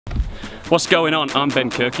What's going on? I'm Ben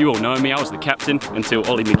Kirk, you all know me. I was the captain until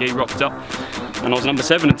Ollie McGee rocked up, and I was number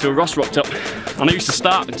 7 until Ross rocked up, and I used to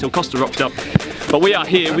start until Costa rocked up. But we are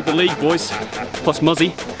here with the league boys, plus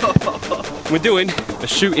Muzzy. We're doing a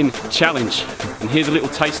shooting challenge, and here's a little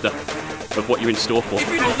taster of what you're in store for. If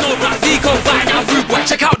you don't know about Zico, find out rude boy,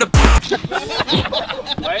 check out the...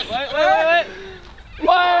 Wait.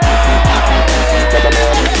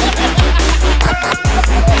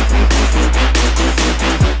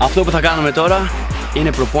 Αυτό που θα κάνουμε τώρα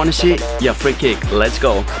είναι προπόνηση για free kick. Let's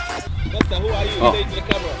go. Costa, who are you? Oh. Say to the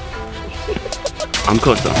camera. I'm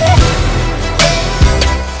Costa.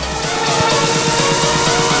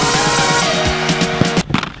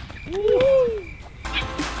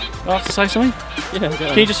 I have to say something?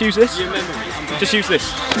 Yeah. Can you just use this? You remember me? Just use this.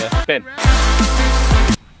 Yeah. Ben.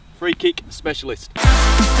 Free kick specialist.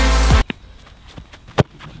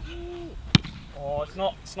 Oh, it's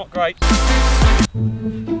not great.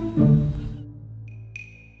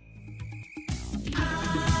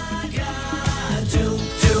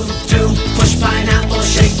 Push pineapple,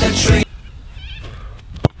 shake the tree.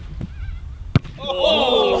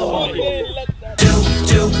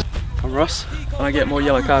 I'm Ross, and I get more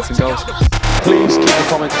yellow cards than goals. Please keep the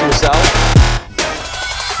comments to yourself.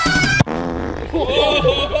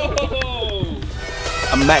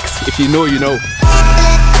 I'm Max. If you know, you know.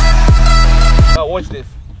 Oh, watch this.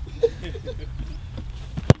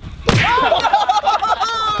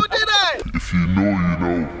 Oh, did I? If you know, you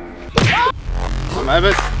know. I'm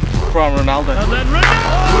Evans. From Ronaldo. And then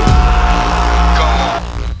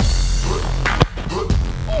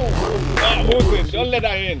Musi, don't let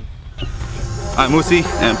that in. I'm Musi,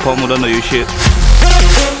 and Paul don't know your shit.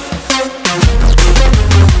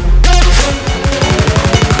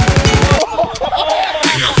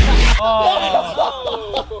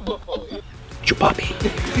 Chupapi.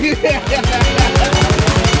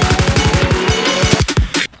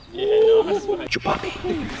 Chupapi.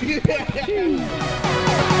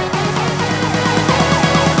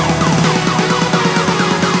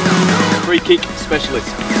 free kick specialist.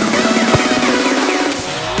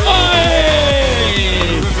 I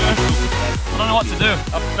don't know what to do.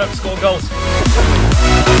 I prefer to score goals.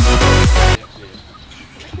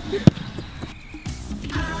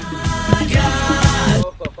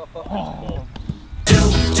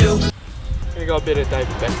 Gonna go a bit of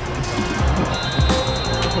David Beckham.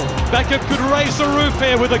 Beckham could raise the roof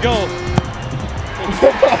here with a goal.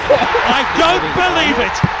 I don't believe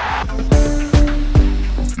it.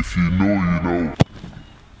 If you know, you know.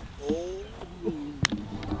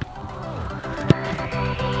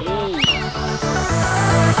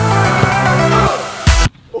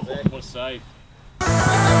 What a save.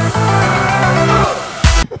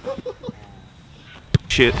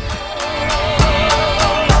 Shit.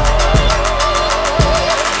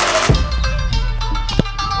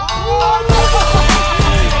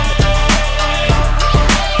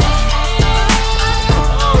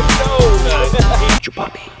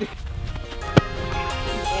 Chupapi.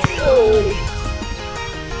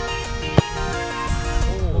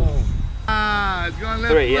 It's going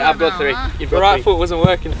left 3, yeah, I've got 3. now, huh? Your right foot wasn't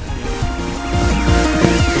working.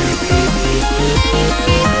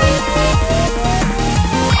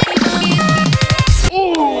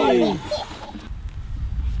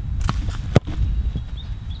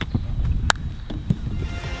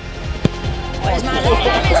 Where's my love,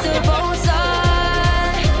 Mr. Bonsai?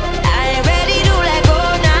 I ain't ready to let go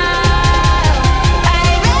now. I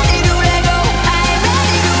ain't ready to let go. I ain't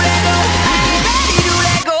ready to let go. I ain't ready to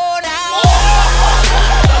let go now.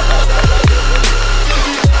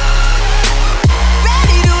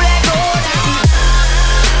 Ready to let go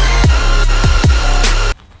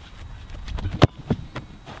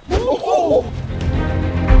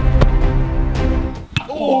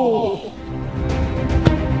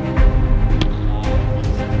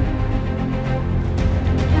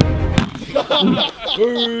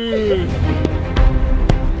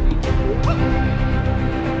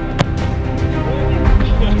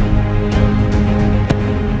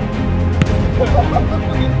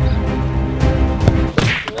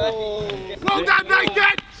Slow down,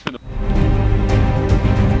 Nathan! Put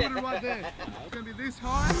it right there. It's going to be this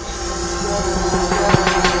high.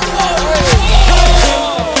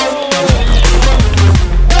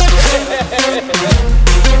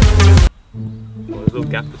 There's a little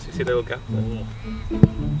gap. You see the little gap there?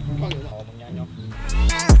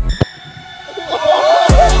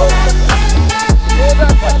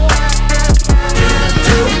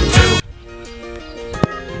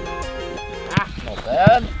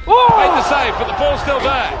 Made the save, but the ball's still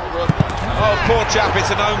there. Oh, poor chap, it's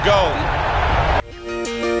an own goal.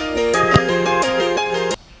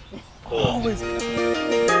 always.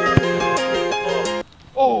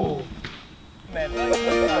 Oh. Man,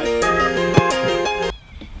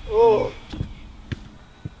 oh.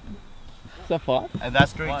 Is that 5? And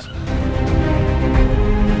that's drinks.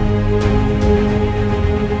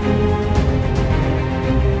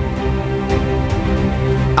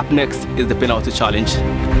 Up next is the penalty challenge.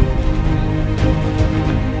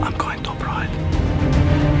 I'm going top right.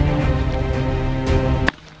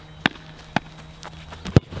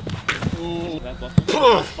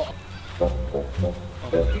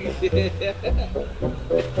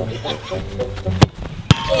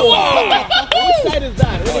 Which side is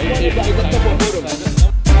that?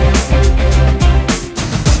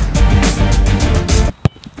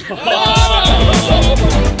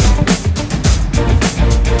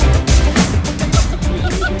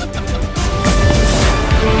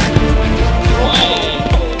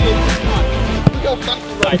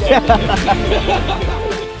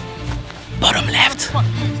 Bottom left.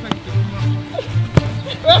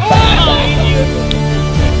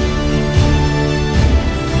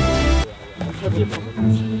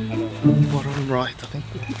 Bottom right, I think.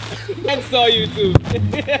 I saw you too.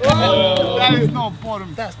 That is not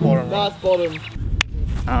bottom. That's bottom. That's bottom.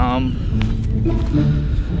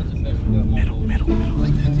 Middle.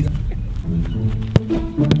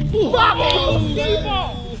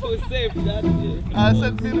 Safe, that I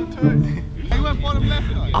said middle too. You went bottom left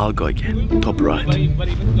though. I'll go again. Top right. but he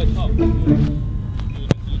went to the top.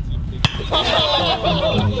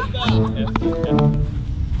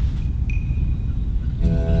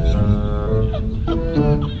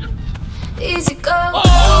 Easy go.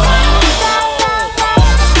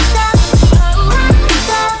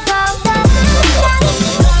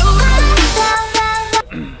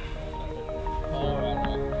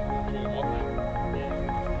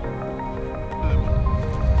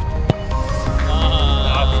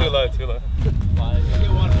 Too low.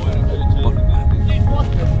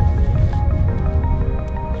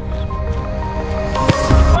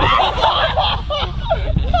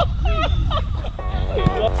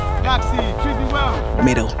 Yaxi, treat me well.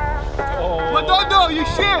 Middle. But don't know, you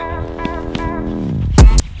shit.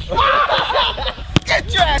 Get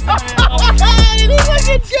your ass out of here. Hey, you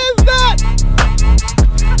fucking chest that.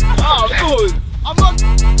 Oh, good. I'm not.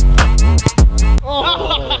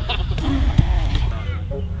 Oh.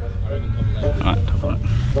 Alright, top right.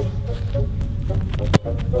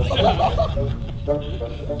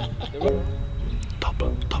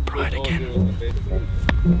 Top right again.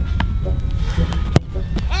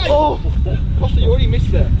 Oh! Costa, you already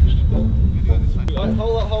missed it. Right,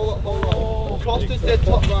 hold up. Costa said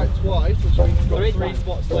top right twice, which means he's got 3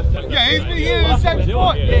 spots left. Yeah, he's been here in the same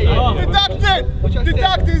spot. Yeah. Deducted.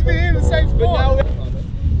 Deducted, he's been here in the same spot.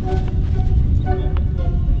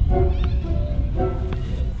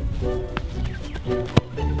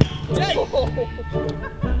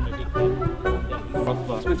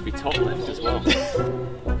 It's meant to be top left as well.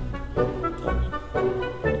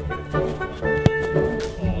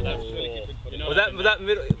 Was that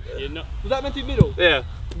middle? Was that meant to be middle? Yeah.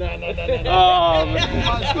 No. Oh, man.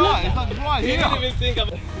 It's like right He here. didn't even think of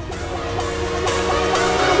it.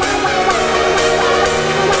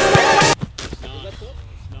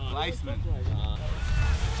 Placement.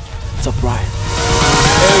 Top right.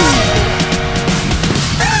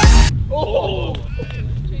 Oh!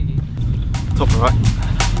 Top right.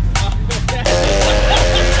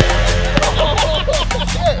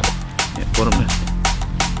 Yeah, bottom left.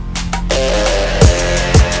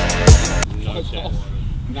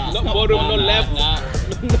 Not bottom, not left.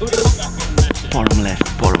 Bottom left.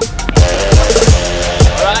 Bottom.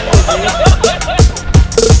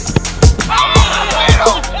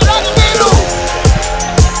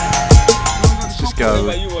 Let's just go.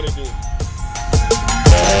 What you want to do?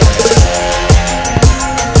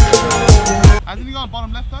 Hasn't he gone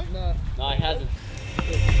bottom left though? No, he hasn't.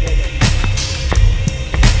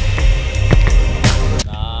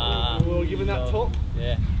 Nah. We're giving that top?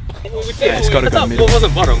 Yeah. Yeah, it's got to go middle. What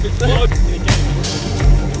wasn't bottom? Am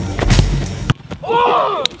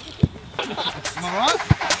I right?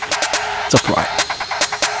 Top right.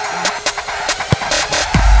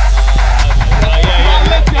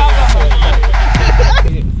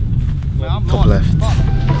 Top left.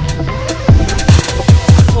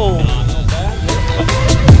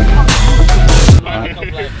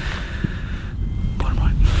 Bottom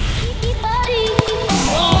right.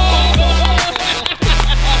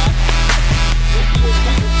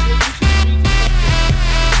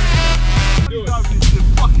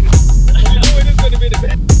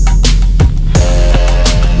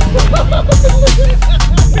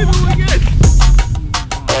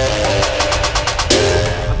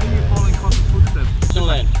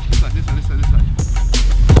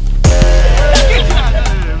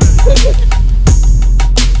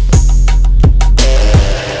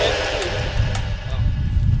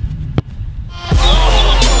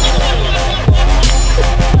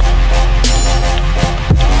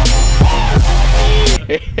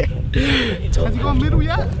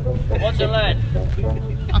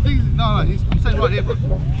 right here, bro.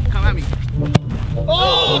 Come at me.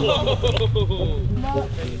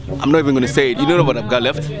 I'm not even gonna say it. You don't know what I've got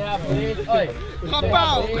left. Come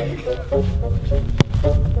out.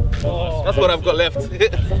 That's what I've got left.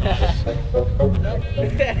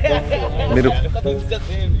 Middle.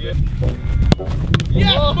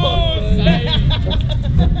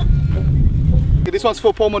 Okay, this one's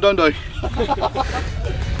for Paul Modondo.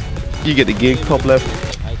 You get the gig, top left.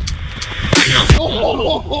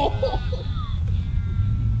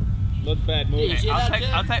 Not bad move.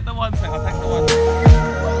 I'll take the one, I'll take the one.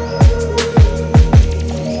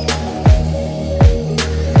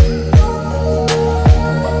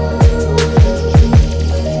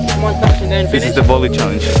 This is the volley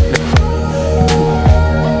challenge.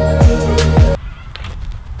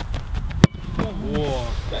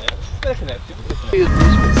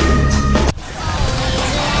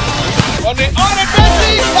 On it,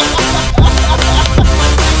 Messi!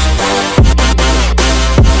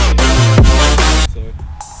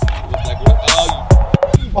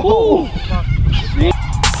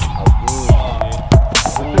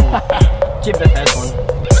 Keep the head on.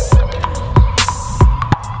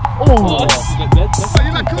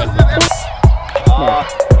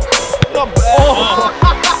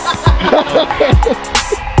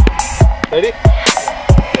 Ready?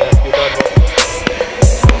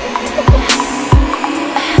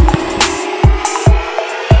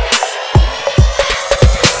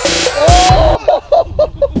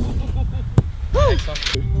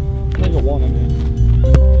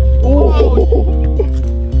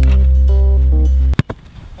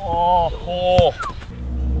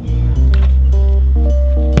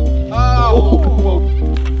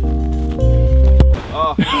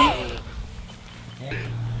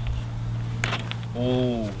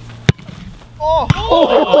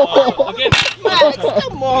 Again. Max,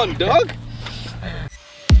 come on, dog.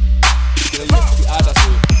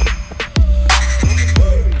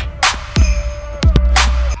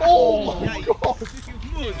 Oh my god.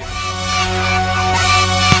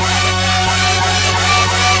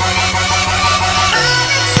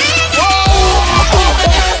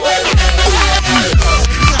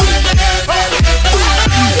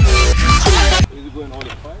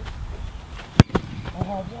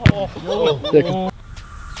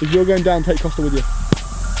 If you're going down, take Costa with you.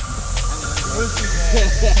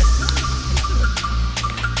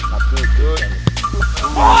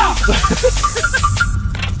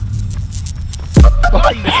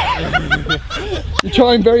 You're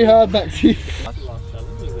trying very hard, Maxie.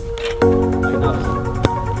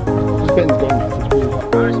 Ben's gone.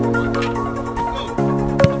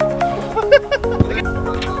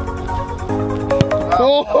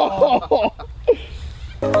 Oh!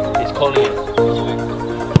 He's calling it.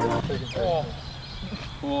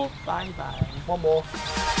 Bye bye. One more.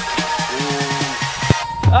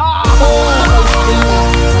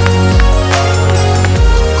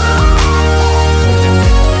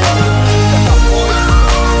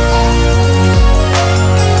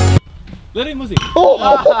 Let him Muzzy.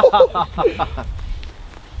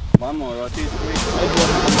 One more, or two, three.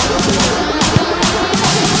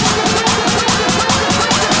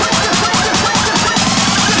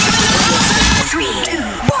 3, 2,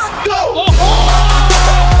 1, go!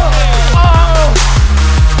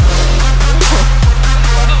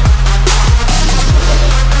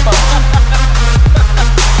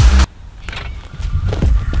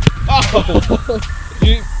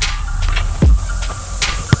 You.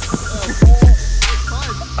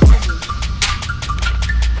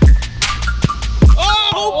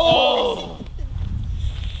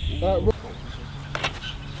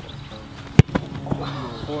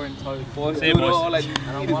 Four in total. Four, See you, boys. and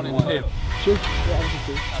I'm 1 and 2.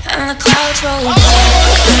 And the clouds roll down.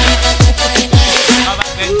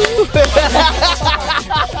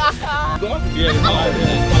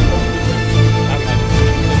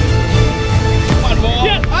 One more.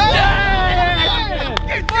 Yes.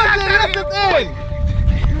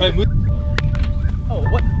 Oh,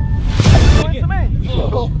 what?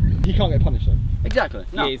 He can't get punished though. Exactly.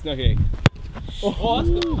 No. Yeah, he's not here. Oh, that's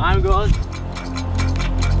good. I'm good.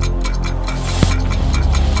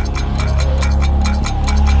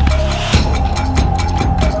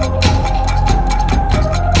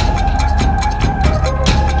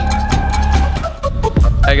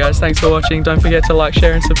 Hey guys, thanks for watching. Don't forget to like,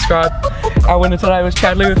 share and subscribe. Our winner today was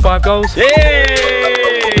Chadley with 5 goals. Yay!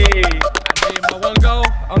 And me, my 1 goal,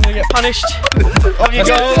 I'm gonna get punished. Off you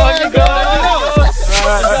go, off you go!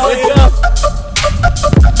 Alright.